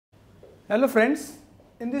Hello friends,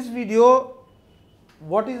 in this video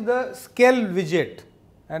what is the scale widget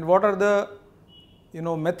and what are the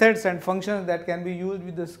methods and functions that can be used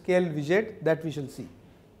with the scale widget, that we shall see.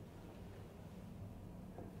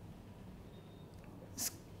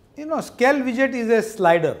 Scale widget is a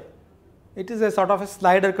slider. It is a sort of a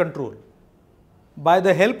slider control. By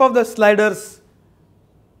the help of the slider's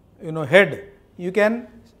head, you can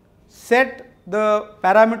set the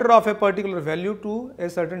parameter of a particular value to a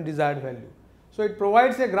certain desired value. So it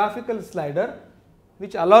provides a graphical slider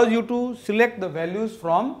which allows you to select the values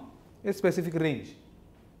from a specific range.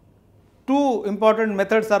 Two important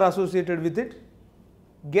methods are associated with it.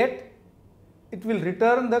 Get, it will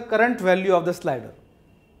return the current value of the slider.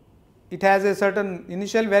 It has a certain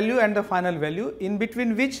initial value and the final value, in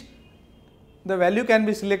between which the value can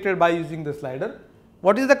be selected by using the slider.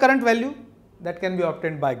 What is the current value? That can be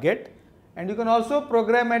obtained by get, and you can also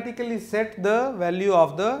programmatically set the value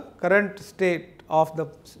of the current state of the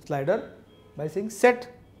slider by saying set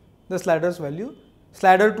the slider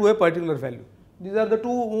to a particular value. These are the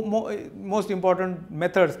two most important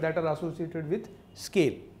methods that are associated with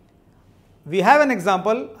scale. We have an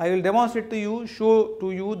example. I will demonstrate to you, show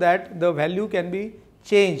to you that the value can be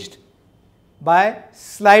changed by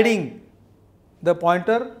sliding the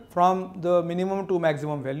pointer from the minimum to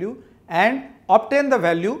maximum value and obtain the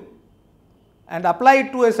value and apply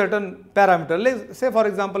it to a certain parameter. Let's say for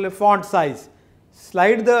example a font size.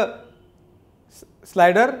 Slide the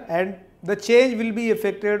slider and the change will be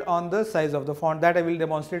effected on the size of the font. That I will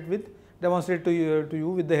demonstrate to you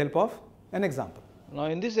with the help of an example. Now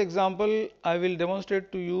in this example I will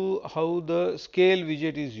demonstrate to you how the scale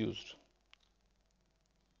widget is used.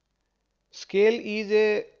 Scale is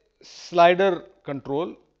a slider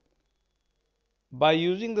control. By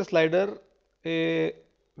using the slider, a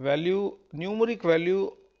numeric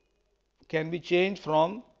value can be changed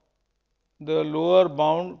from the lower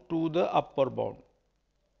bound to the upper bound.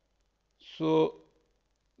 So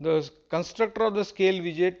the constructor of the scale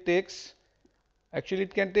widget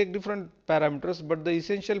it can take different parameters, but the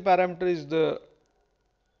essential parameter is the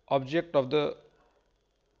object of the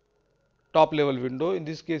top level window. In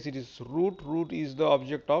this case it is root. Root is the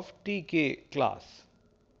object of TK class.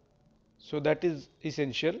 So that is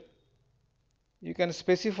essential. You can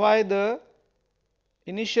specify the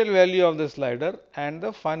initial value of the slider and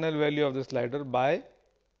the final value of the slider by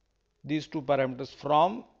these two parameters,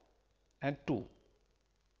 from and to.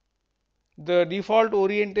 The default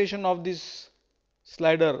orientation of this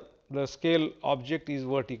slider, the scale object, is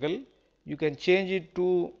vertical. You can change it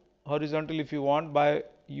to horizontal if you want by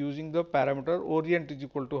using the parameter orient is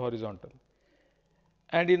equal to horizontal.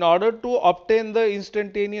 And in order to obtain the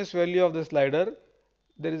instantaneous value of the slider,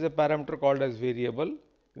 there is a parameter called as variable,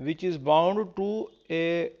 which is bound to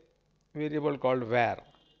a variable called var.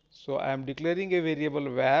 So I am declaring a variable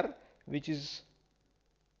var which is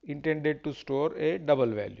intended to store a double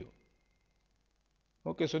value.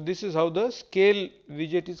 Okay, so this is how the scale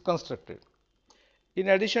widget is constructed. In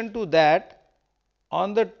addition to that,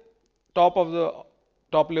 on the top of the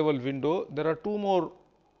top level window, there are two more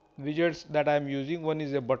widgets that I am using. One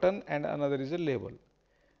is a button and another is a label.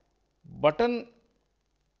 Button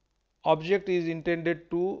object is intended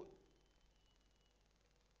to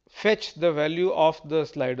fetch the value of the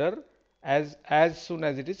slider as soon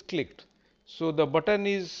as it is clicked. So the button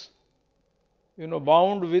is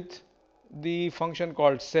bound with the function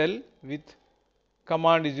called cell with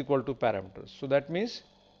command is equal to parameters. So that means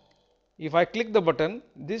if I click the button,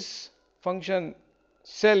 this function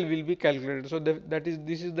cell will be calculated. So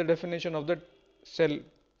this is the definition of the cell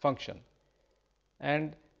function,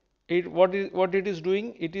 and what it is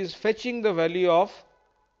doing, it is fetching the value of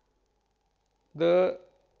the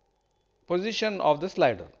position of the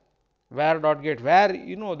slider. Var dot get var,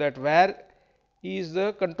 that var is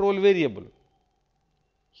the control variable.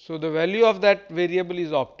 So the value of that variable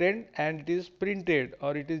is obtained and it is printed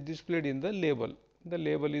or it is displayed in the label. The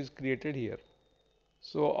label is created here.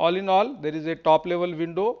 So all in all, there is a top level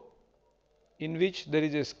window in which there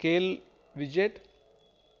is a scale widget,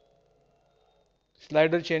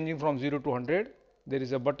 slider changing from 0 to 100. There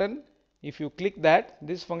is a button. If you click that,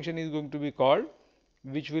 this function is going to be called,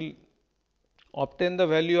 which will obtain the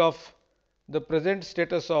value of the present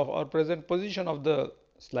status of or present position of the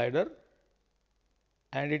slider,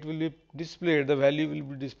 and it will be displayed, the value will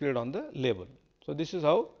be displayed on the label. So this is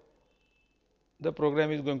how the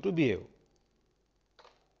program is going to behave.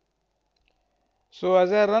 So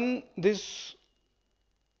as I run, this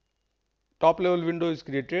top level window is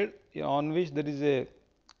created on which there is a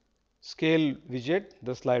scale widget,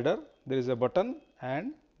 the slider, there is a button,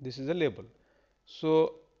 and this is a label.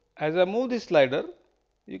 So as I move this slider,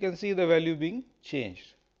 you can see the value being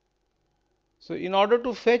changed. So, in order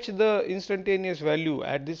to fetch the instantaneous value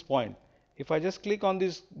at this point, if I just click on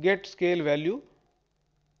this get scale value,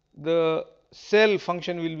 the cell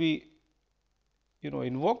function will be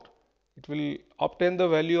invoked. It will obtain the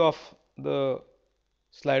value of the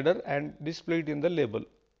slider and display it in the label.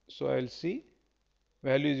 So, I will see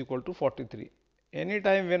value is equal to 43.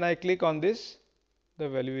 Anytime when I click on this, the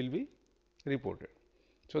value will be reported.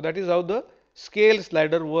 So, that is how the scale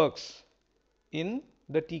slider works in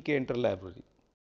the TK Enter library.